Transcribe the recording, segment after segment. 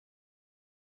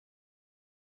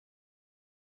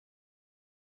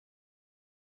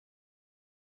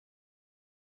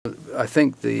I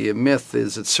think the myth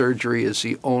is that surgery is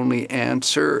the only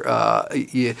answer,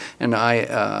 and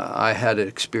I had an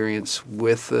experience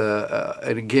with,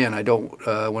 and again, I don't,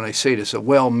 when I say this, a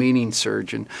well-meaning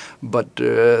surgeon, but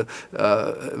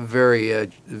very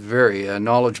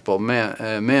knowledgeable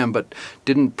man, but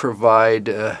didn't provide.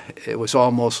 It was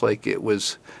almost like it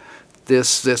was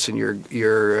this, and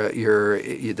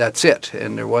that's it,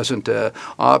 and there wasn't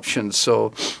options.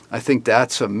 So I think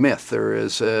that's a myth. There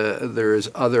is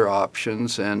other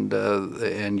options,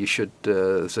 and you should,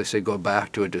 as I say, go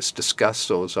back to it, just discuss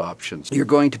those options. You're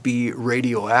going to be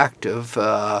radioactive,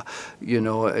 you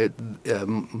know.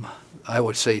 I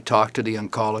would say talk to the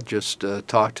oncologist,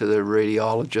 talk to the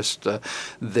radiologist.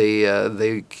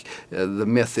 The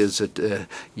myth is that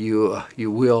you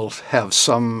will have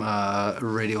some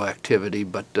radioactivity,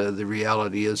 but the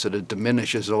reality is that it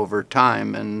diminishes over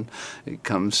time and it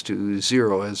comes to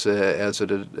zero as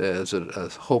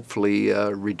it hopefully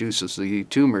reduces the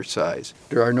tumor size.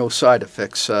 There are no side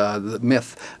effects. The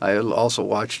myth. I also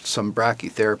watched some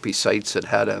brachytherapy sites that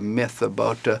had a myth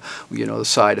about you know, the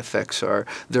side effects are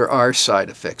side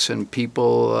effects, and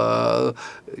people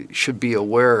should be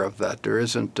aware of that. There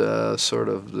isn't sort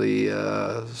of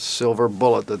the silver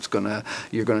bullet that's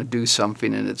you're gonna do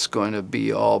something and it's going to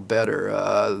be all better.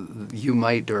 You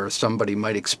might, or somebody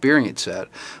might experience that,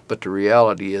 but the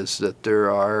reality is that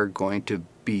there are going to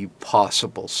be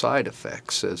possible side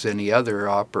effects as any other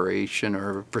operation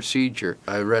or procedure.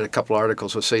 I read a couple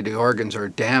articles that say the organs are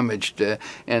damaged,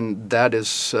 and that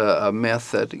is a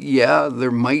myth. That, yeah, there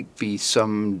might be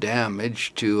some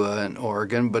damage to an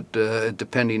organ, but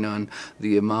depending on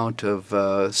the amount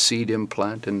of seed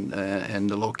implant and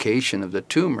the location of the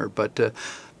tumor. But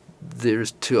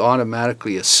there's to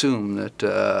automatically assume that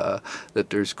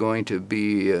that there's going to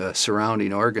be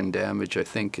surrounding organ damage, I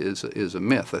think, is a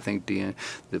myth. I think the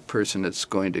person that's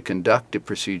going to conduct the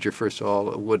procedure, first of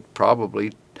all, would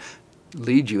probably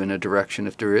lead you in a direction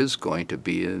if there is going to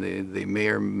be. They may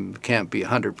or can't be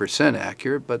 100%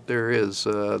 accurate, but there is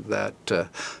that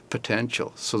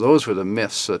potential. So those were the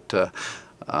myths that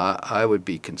I would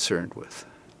be concerned with.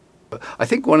 I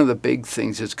think one of the big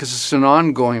things is, because it's an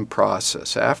ongoing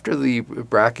process, after the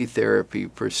brachytherapy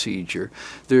procedure,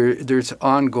 there's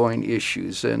ongoing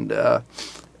issues, and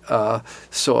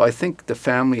so I think the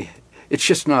family, it's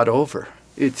just not over.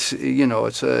 It's, you know,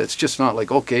 it's just not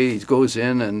like, okay, he goes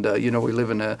in and, you know, we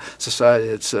live in a society,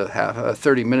 it's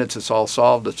 30 minutes, it's all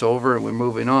solved, it's over, and we're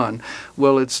moving on.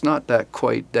 Well, it's not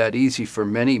quite that easy for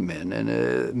many men,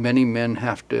 and many men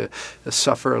have to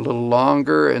suffer a little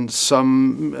longer, and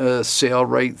some sail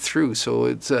right through. So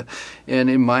it's, and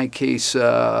in my case,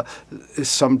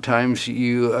 sometimes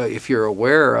if you're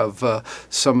aware of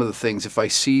some of the things, if I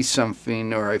see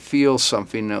something or I feel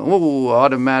something,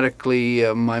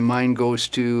 automatically my mind goes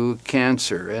to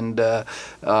cancer, and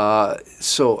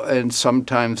and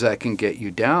sometimes that can get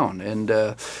you down, and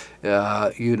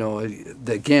you know,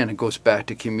 again, it goes back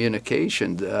to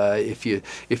communication. If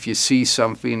you see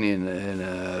something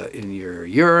in your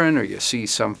urine, or you see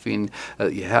something,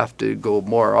 you have to go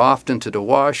more often to the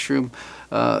washroom.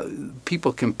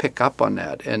 People can pick up on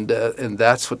that, and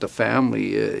that's what the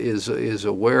family is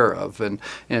aware of,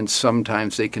 and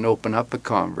sometimes they can open up a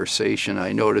conversation.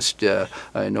 I noticed you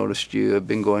have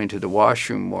been going to the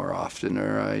washroom more often,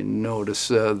 or I noticed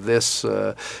this,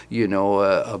 you know,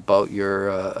 about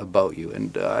you,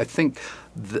 and I think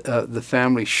the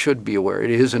family should be aware.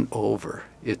 It isn't over.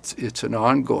 It's an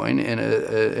ongoing, and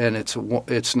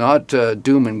it's not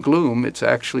doom and gloom. It's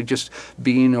actually just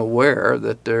being aware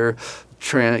that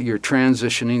you're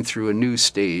transitioning through a new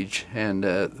stage, and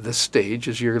this stage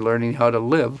is you're learning how to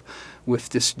live with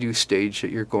this new stage that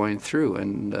you're going through,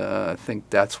 and I think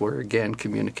that's where, again,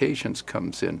 communications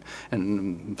comes in,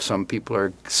 and some people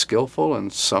are skillful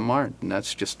and some aren't, and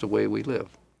that's just the way we live.